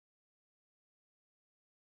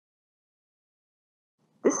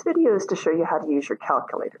This video is to show you how to use your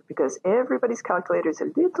calculator because everybody's calculator is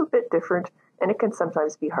a little bit different and it can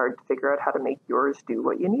sometimes be hard to figure out how to make yours do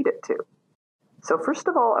what you need it to. So first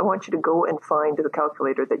of all, I want you to go and find the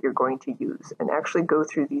calculator that you're going to use and actually go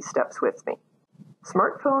through these steps with me.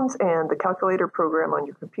 Smartphones and the calculator program on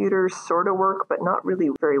your computer sort of work, but not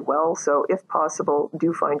really very well, so if possible,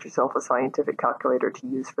 do find yourself a scientific calculator to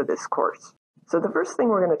use for this course. So the first thing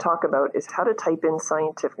we're going to talk about is how to type in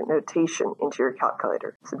scientific notation into your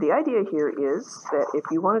calculator. So the idea here is that if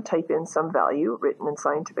you want to type in some value written in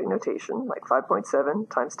scientific notation, like 5.7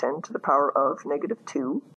 times 10 to the power of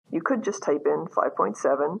 -2, you could just type in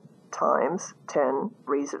 5.7 times 10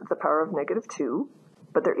 raised to the power of -2,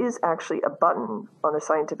 but there is actually a button on the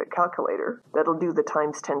scientific calculator that'll do the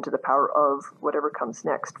times 10 to the power of whatever comes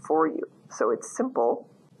next for you. So it's simple.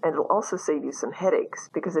 And it'll also save you some headaches,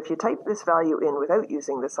 because if you type this value in without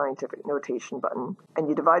using the scientific notation button, and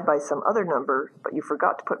you divide by some other number, but you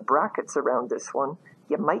forgot to put brackets around this one,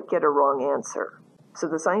 you might get a wrong answer. So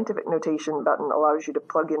the scientific notation button allows you to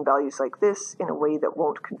plug in values like this in a way that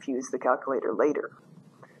won't confuse the calculator later.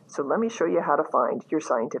 So let me show you how to find your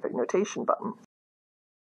scientific notation button.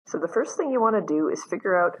 So the first thing you want to do is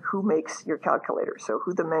figure out who makes your calculator, so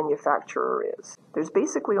who the manufacturer is. There's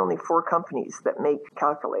basically only 4 companies that make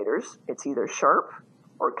calculators. It's either Sharp,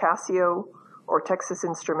 or Casio, or Texas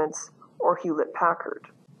Instruments, or Hewlett-Packard.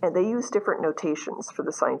 And they use different notations for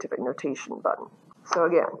the scientific notation button. So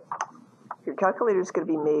again, your calculator is going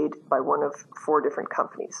to be made by one of 4 different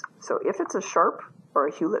companies. So if it's a Sharp or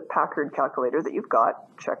a Hewlett-Packard calculator that you've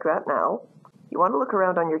got, check that now. You want to look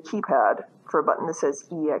around on your keypad for a button that says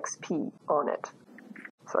EXP on it.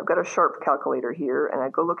 So I've got a Sharp calculator here, and I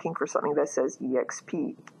go looking for something that says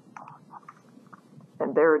EXP.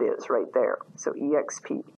 And there it is, right there. So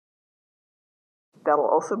EXP. That'll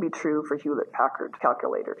also be true for Hewlett-Packard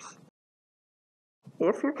calculators.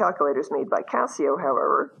 If your calculator is made by Casio,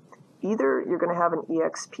 however, either you're going to have an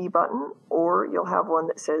EXP button, or you'll have one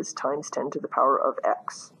that says times 10 to the power of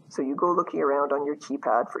X. So you go looking around on your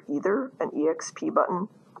keypad for either an EXP button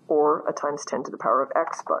or a times 10 to the power of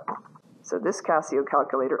X button. So this Casio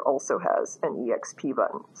calculator also has an EXP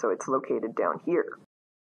button, so it's located down here.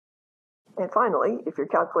 And finally, if your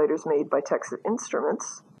calculator is made by Texas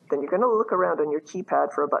Instruments, then you're going to look around on your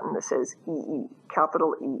keypad for a button that says EE,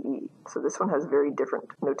 capital EE. So this one has very different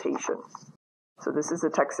notation. So this is a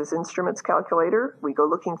Texas Instruments calculator. We go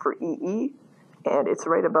looking for EE, and it's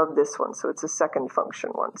right above this one, so it's a second function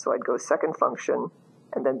one. So I'd go second function,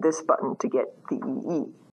 and then this button to get the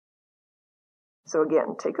EE. So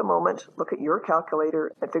again, take a moment, look at your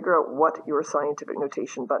calculator, and figure out what your scientific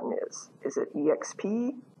notation button is. Is it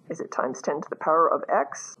EXP? Is it times 10 to the power of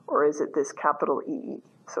X? Or is it this capital EE?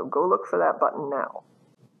 So go look for that button now.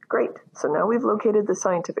 Great, so now we've located the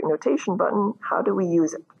scientific notation button. How do we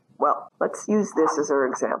use it? Well, let's use this as our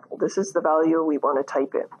example. This is the value we want to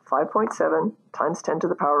type in, 5.7 times 10 to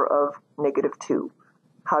the power of -2.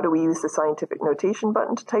 How do we use the scientific notation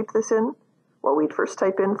button to type this in? Well, we'd first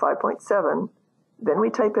type in 5.7, then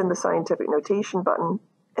we type in the scientific notation button,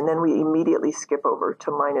 and then we immediately skip over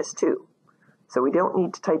to -2. So we don't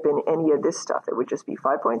need to type in any of this stuff. It would just be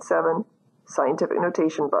 5.7, scientific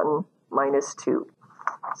notation button, -2.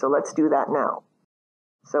 So let's do that now.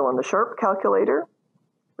 So on the Sharp calculator,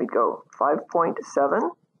 we'd go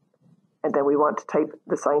 5.7, and then we want to type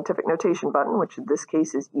the scientific notation button, which in this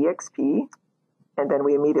case is EXP, and then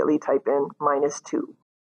we immediately type in -2.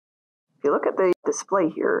 If you look at the display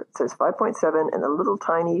here, it says 5.7 and a little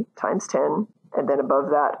tiny times 10, and then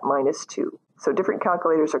above that, -2. So different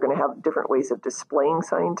calculators are going to have different ways of displaying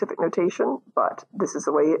scientific notation, but this is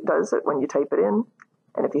the way it does it when you type it in.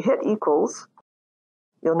 And if you hit equals,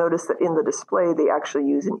 you'll notice that in the display, they actually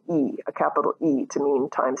use an E, a capital E, to mean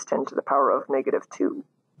times 10 to the power of -2.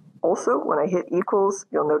 Also, when I hit equals,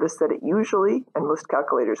 you'll notice that it usually, and most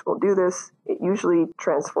calculators will do this, it usually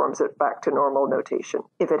transforms it back to normal notation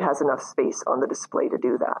if it has enough space on the display to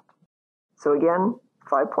do that. So again,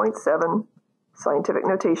 5.7, scientific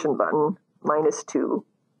notation button, -2.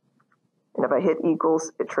 And if I hit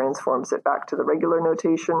equals, it transforms it back to the regular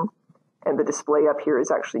notation. And the display up here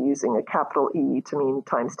is actually using a capital E to mean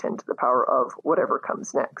times 10 to the power of whatever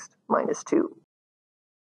comes next, -2.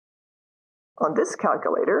 On this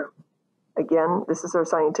calculator, again, this is our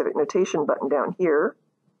scientific notation button down here.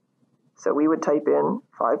 So we would type in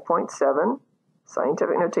 5.7,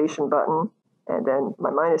 scientific notation button, and then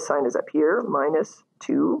my minus sign is up here,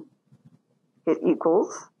 -2, hit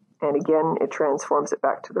equals, and again, it transforms it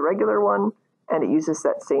back to the regular one, and it uses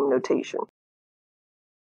that same notation.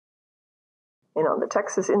 And on the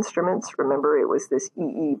Texas Instruments, remember it was this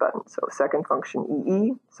EE button. So second function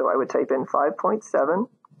EE, so I would type in 5.7,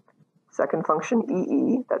 second function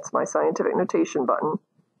EE, that's my scientific notation button,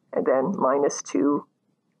 and then -2,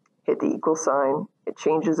 hit the equal sign, it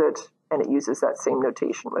changes it, and it uses that same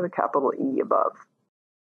notation with a capital E above.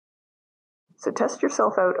 So test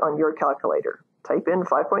yourself out on your calculator. Type in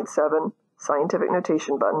 5.7, scientific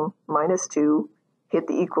notation button, -2, hit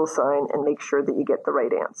the equal sign, and make sure that you get the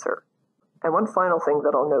right answer. And one final thing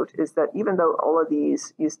that I'll note is that even though all of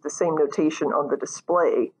these use the same notation on the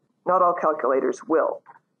display, not all calculators will.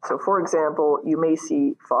 So for example, you may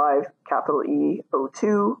see 5 capital E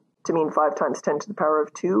O2 to mean 5 times 10 to the power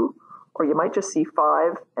of 2, or you might just see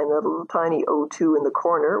 5 and a little tiny O2 in the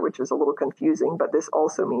corner, which is a little confusing, but this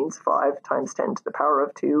also means 5 times 10 to the power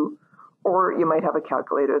of 2, or you might have a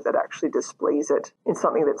calculator that actually displays it in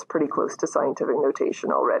something that's pretty close to scientific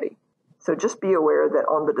notation already. So just be aware that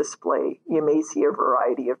on the display, you may see a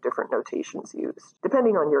variety of different notations used,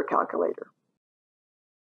 depending on your calculator.